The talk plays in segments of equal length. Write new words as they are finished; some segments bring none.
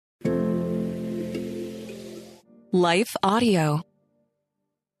Life Audio.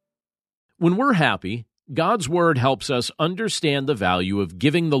 When we're happy, God's Word helps us understand the value of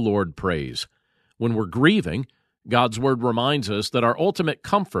giving the Lord praise. When we're grieving, God's Word reminds us that our ultimate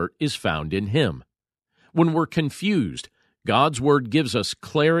comfort is found in Him. When we're confused, God's Word gives us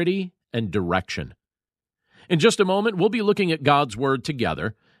clarity and direction. In just a moment, we'll be looking at God's Word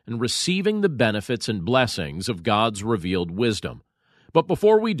together and receiving the benefits and blessings of God's revealed wisdom. But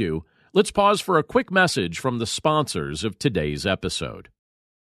before we do, let's pause for a quick message from the sponsors of today's episode.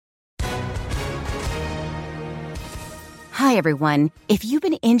 Hi, everyone. If you've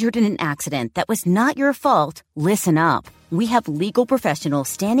been injured in an accident that was not your fault, listen up. We have legal professionals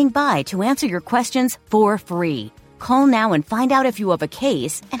standing by to answer your questions for free. Call now and find out if you have a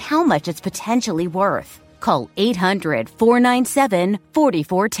case and how much it's potentially worth. Call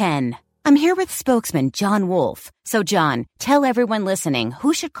 800-497-4410. I'm here with spokesman John Wolf. So, John, tell everyone listening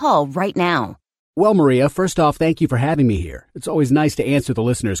who should call right now. Well, Maria, first off, thank you for having me here. It's always nice to answer the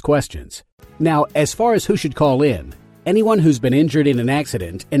listeners' questions. Now, as far as who should call in, anyone who's been injured in an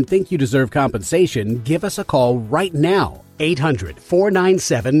accident and think you deserve compensation, give us a call right now.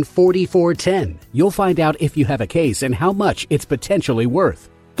 800-497-4410. You'll find out if you have a case and how much it's potentially worth.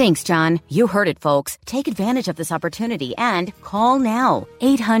 Thanks, John. You heard it, folks. Take advantage of this opportunity and call now.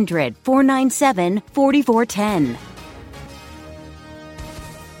 800-497-4410.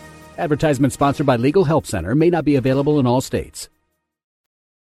 Advertisement sponsored by Legal Help Center. May not be available in all states.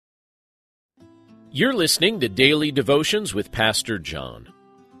 You're listening to Daily Devotions with Pastor John.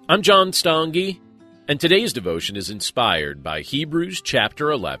 I'm John Stange, and today's devotion is inspired by Hebrews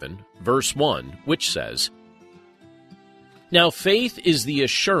chapter 11, verse 1, which says, "Now faith is the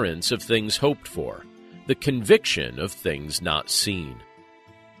assurance of things hoped for, the conviction of things not seen."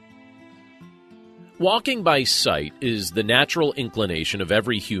 Walking by sight is the natural inclination of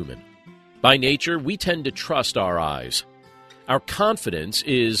every human. By nature, we tend to trust our eyes. Our confidence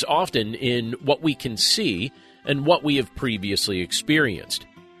is often in what we can see and what we have previously experienced.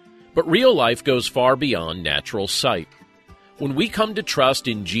 But real life goes far beyond natural sight. When we come to trust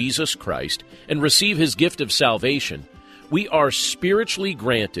in Jesus Christ and receive His gift of salvation, we are spiritually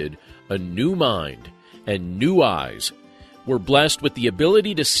granted a new mind and new eyes. We're blessed with the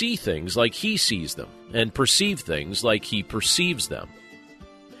ability to see things like He sees them and perceive things like He perceives them.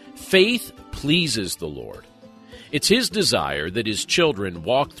 Faith pleases the Lord. It's His desire that His children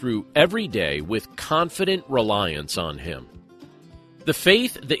walk through every day with confident reliance on Him. The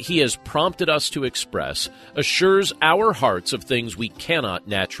faith that He has prompted us to express assures our hearts of things we cannot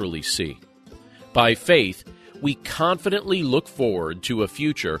naturally see. By faith, we confidently look forward to a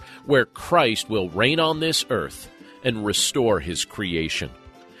future where Christ will reign on this earth and restore His creation.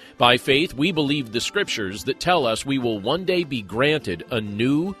 By faith, we believe the Scriptures that tell us we will one day be granted a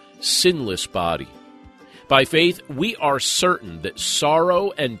new, sinless body. By faith, we are certain that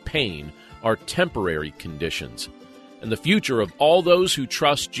sorrow and pain are temporary conditions, and the future of all those who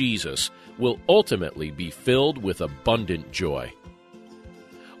trust Jesus will ultimately be filled with abundant joy.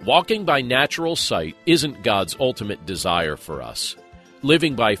 Walking by natural sight isn't God's ultimate desire for us.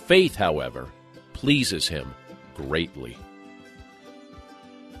 Living by faith, however, pleases Him greatly.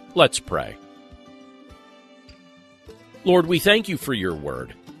 Let's pray. Lord, we thank You for Your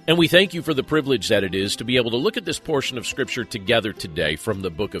word, and we thank You for the privilege that it is to be able to look at this portion of Scripture together today from the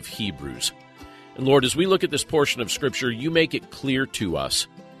book of Hebrews. And Lord, as we look at this portion of Scripture, You make it clear to us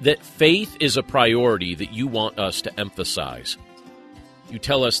that faith is a priority that You want us to emphasize. You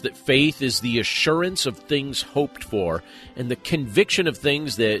tell us that faith is the assurance of things hoped for and the conviction of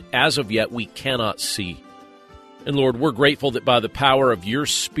things that, as of yet, we cannot see. And Lord, we're grateful that by the power of Your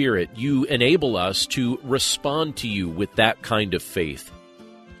Spirit, You enable us to respond to You with that kind of faith.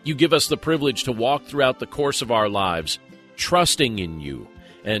 You give us the privilege to walk throughout the course of our lives, trusting in You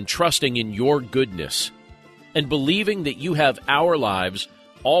and trusting in Your goodness, and believing that You have our lives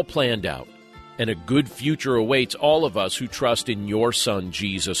all planned out, and a good future awaits all of us who trust in Your Son,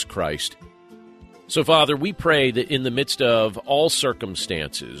 Jesus Christ. So, Father, we pray that in the midst of all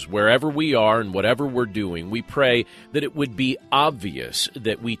circumstances, wherever we are and whatever we're doing, we pray that it would be obvious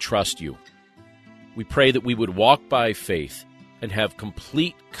that we trust You. We pray that we would walk by faith and have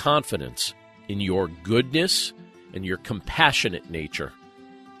complete confidence in Your goodness and Your compassionate nature.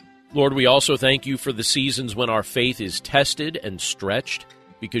 Lord, we also thank You for the seasons when our faith is tested and stretched,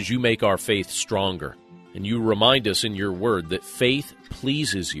 because You make our faith stronger, and You remind us in Your word that faith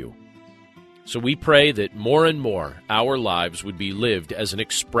pleases You. So we pray that more and more our lives would be lived as an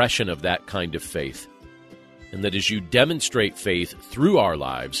expression of that kind of faith, and that as You demonstrate faith through our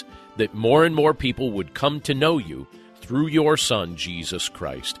lives, that more and more people would come to know You through Your Son, Jesus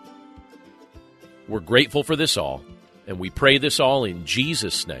Christ. We're grateful for this all, and we pray this all in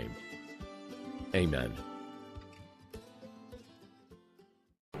Jesus' name. Amen.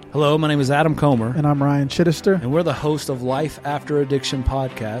 Hello, my name is Adam Comer. And I'm Ryan Chittister. And we're the host of Life After Addiction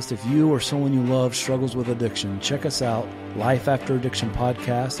podcast. If you or someone you love struggles with addiction, check us out, Life After Addiction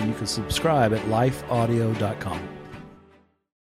podcast, and you can subscribe at lifeaudio.com.